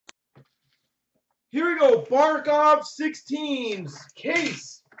Here we go. Barkov.16's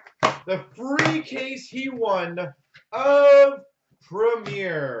case. The free case he won of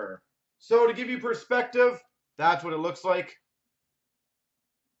Premier. So to give you perspective, that's what it looks like.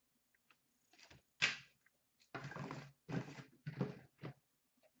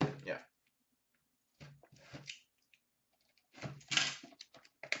 Yeah.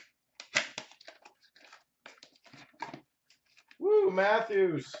 Woo,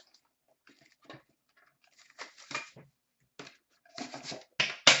 Matthews.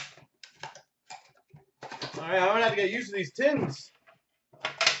 All right, I'm gonna have to get used to these tins.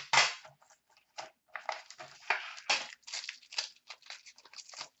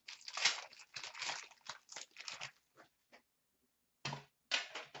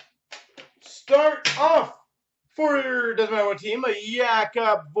 Start off for, doesn't matter what team, a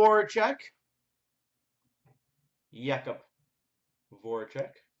Jakub Voracek. Jakub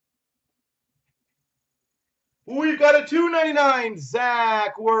Voracek. We've got a $2.99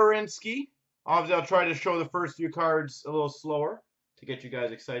 Zach Werenski. Obviously, I'll try to show the first few cards a little slower to get you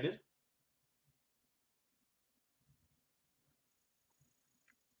guys excited.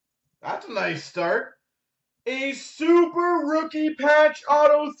 That's a nice start. A Super Rookie Patch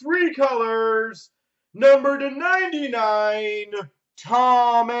Auto 3 colors, number to 99,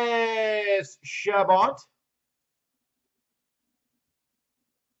 Thomas Chabot.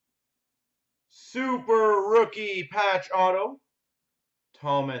 Super Rookie Patch Auto,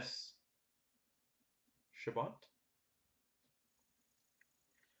 Thomas Chabot.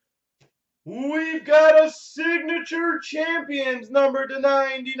 We've got a Signature Champions number to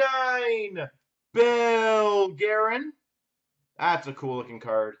 99, Bill Guerin. That's a cool looking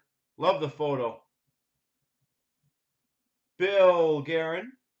card. Love the photo. Bill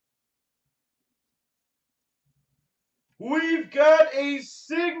Guerin. We've got a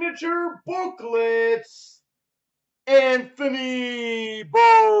Signature Booklets, Anthony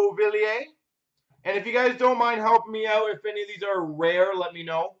Beauvillier. And if you guys don't mind helping me out, if any of these are rare, let me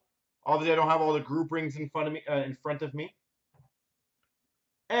know. Obviously, I don't have all the group rings in front of me.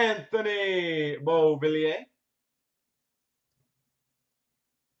 Anthony Beauvillier.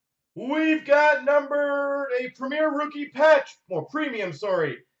 We've got a Premier Rookie Patch, or Premium,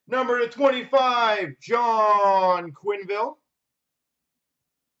 sorry. Number to 25, John Quenneville.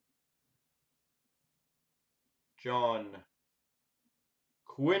 John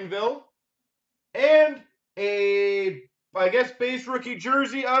Quenneville. And a, I guess, base rookie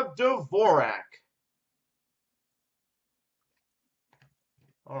jersey of Dvorak.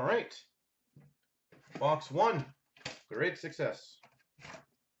 All right. Box 1. Great success.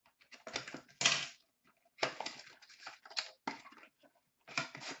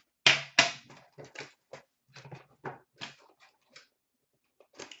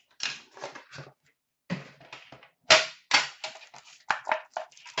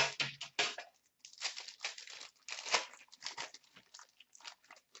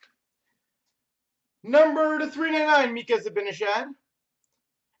 Number to 399, Mika Zibanejad.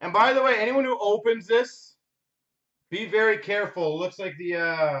 And by the way, anyone who opens this, be very careful. It looks like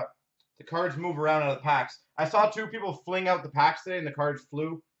the cards move around out of the packs. I saw 2 people fling out the packs today and the cards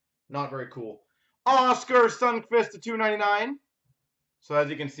flew. Not very cool. Oscar Sundqvist to 299. So as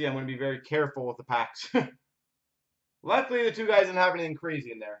you can see, I'm going to be very careful with the packs. Luckily, the 2 guys didn't have anything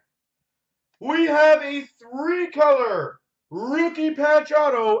crazy in there. We have a 3-color Rookie Patch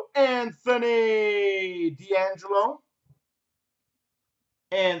Auto, Anthony DeAngelo.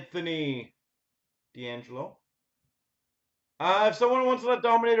 Anthony DeAngelo. If someone wants to let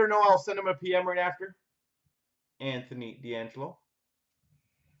Dominator know, I'll send him a PM right after. Anthony DeAngelo.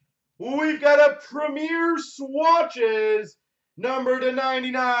 We've got a Premier Swatches, number to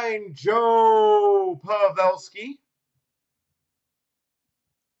 99, Joe Pavelski.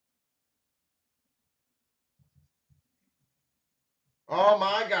 Oh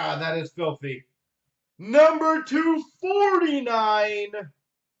my God, that is filthy. Number 249,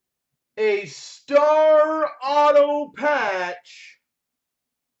 a Star Auto Patch,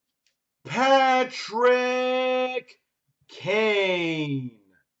 Patrick Kane.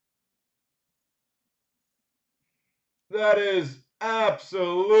 That is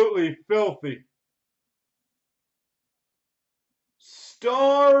absolutely filthy.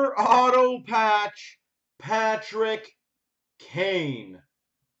 Star Auto Patch, Patrick Kane.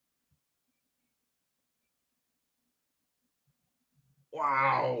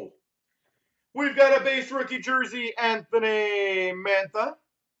 Wow. We've got a base rookie jersey, Anthony Mantha.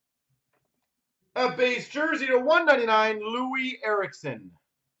 A base jersey to 199, Louis Eriksson.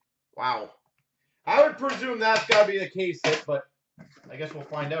 Wow. I would presume that's got to be the case hit, but I guess we'll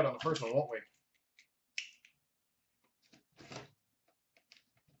find out on the first one, won't we?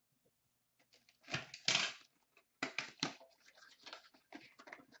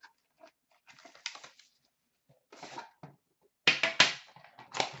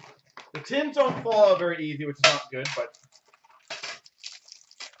 The tins don't fall out very easy, which is not good, but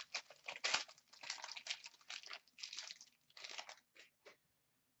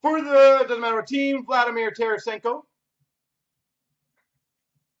for the, doesn't matter what team, Vladimir Tarasenko.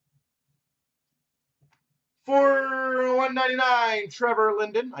 For 199, Trevor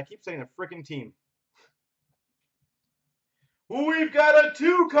Linden. I keep saying a freaking team. We've got a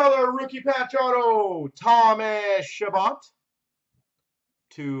 2-color rookie patch auto, Thomas Chabot.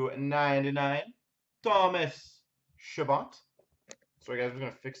 $2.99. Thomas Chabot. Sorry guys, we're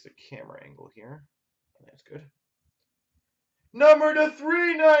going to fix the camera angle here. That's good. Number to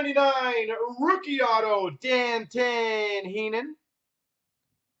 399, rookie auto, Danton Heinen.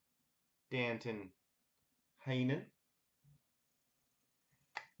 Danton Heinen.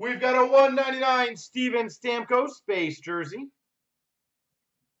 We've got a 199 Steven Stamkos space jersey.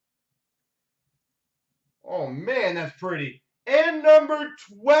 Oh man, that's pretty. And number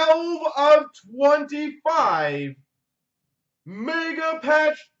 12 of 25, Mega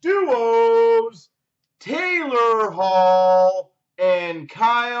Patch Duos, Taylor Hall and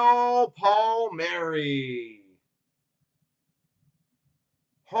Kyle Palmieri.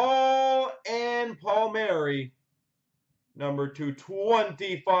 Hall and Palmieri, number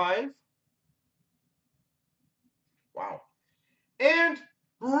 225. Wow. And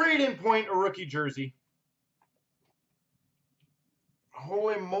Braden Point, a rookie jersey.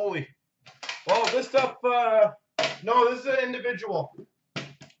 Holy moly. Well, this stuff, no, this is an individual.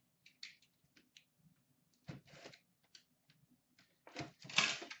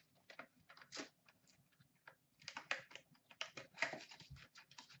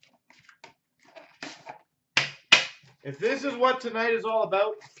 If this is what tonight is all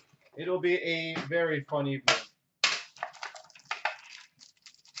about, it'll be a very fun evening.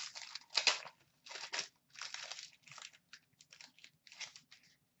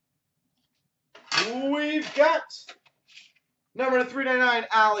 We've got number 399,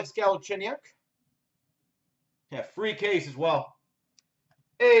 Alex Galchenyuk. Yeah, free case as well.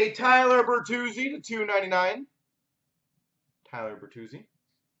 A Tyler Bertuzzi to $2.99. Tyler Bertuzzi.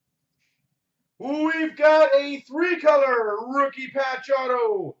 We've got a 3-color rookie patch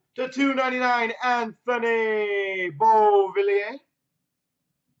auto to $2.99, Anthony Beauvillier.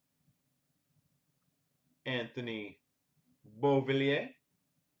 Anthony Beauvillier.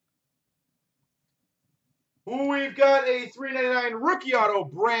 We've got a $3.99 rookie auto,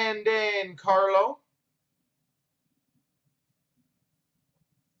 Brandon Carlo.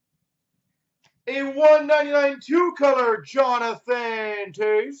 A $1.99 2-color, Jonathan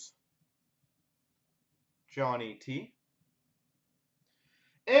Toews. Johnny T.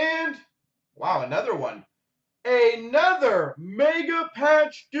 And, wow, another one. Another Mega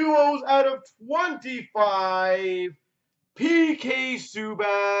Patch Duos out of 25, PK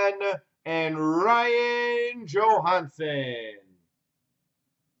Subban and Ryan Johansson.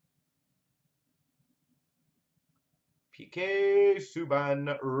 PK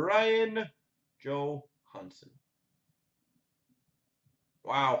Subban, Ryan Johansson.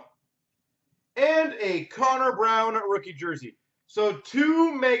 Wow. And a Connor Brown rookie jersey. So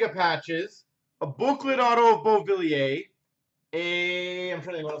 2 mega patches, a booklet auto of Beauvillier, I'm trying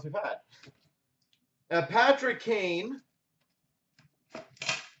to think what else we've had. A Patrick Kane.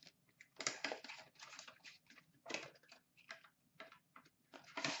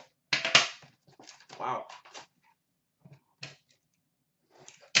 Wow.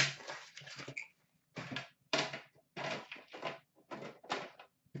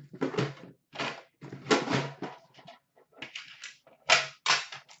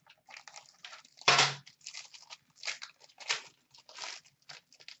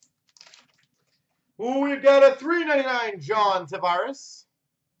 We've got a $3.99 John Tavares.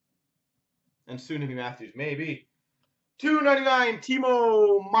 And soon to be Matthews, maybe. $2.99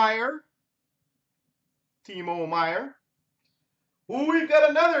 Timo Meier. Timo Meier. We've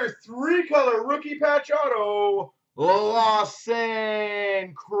got another 3-color rookie patch auto,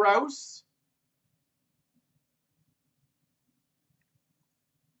 Lawson Krause.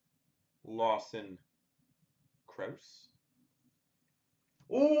 Lawson Krause.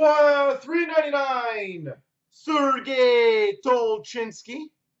 $3.99 Sergei Tolchinsky.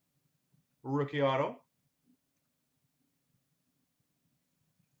 Rookie auto.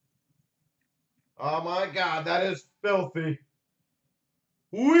 Oh my God, that is filthy.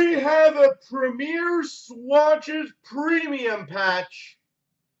 We have a Premier Swatches Premium patch.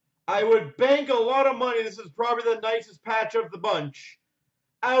 I would bank a lot of money. This is probably the nicest patch of the bunch.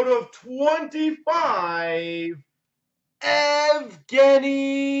 Out of 25,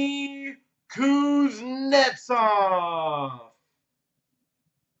 Evgeny Kuznetsov.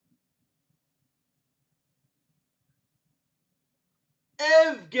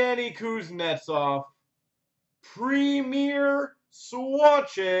 Evgeny Kuznetsov. Premier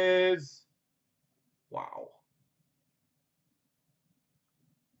swatches. Wow.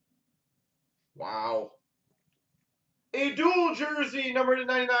 Wow. A dual jersey, number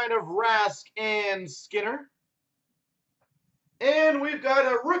 99 of Rask and Skinner. And we've got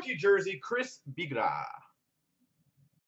a rookie jersey, Chris Bigra.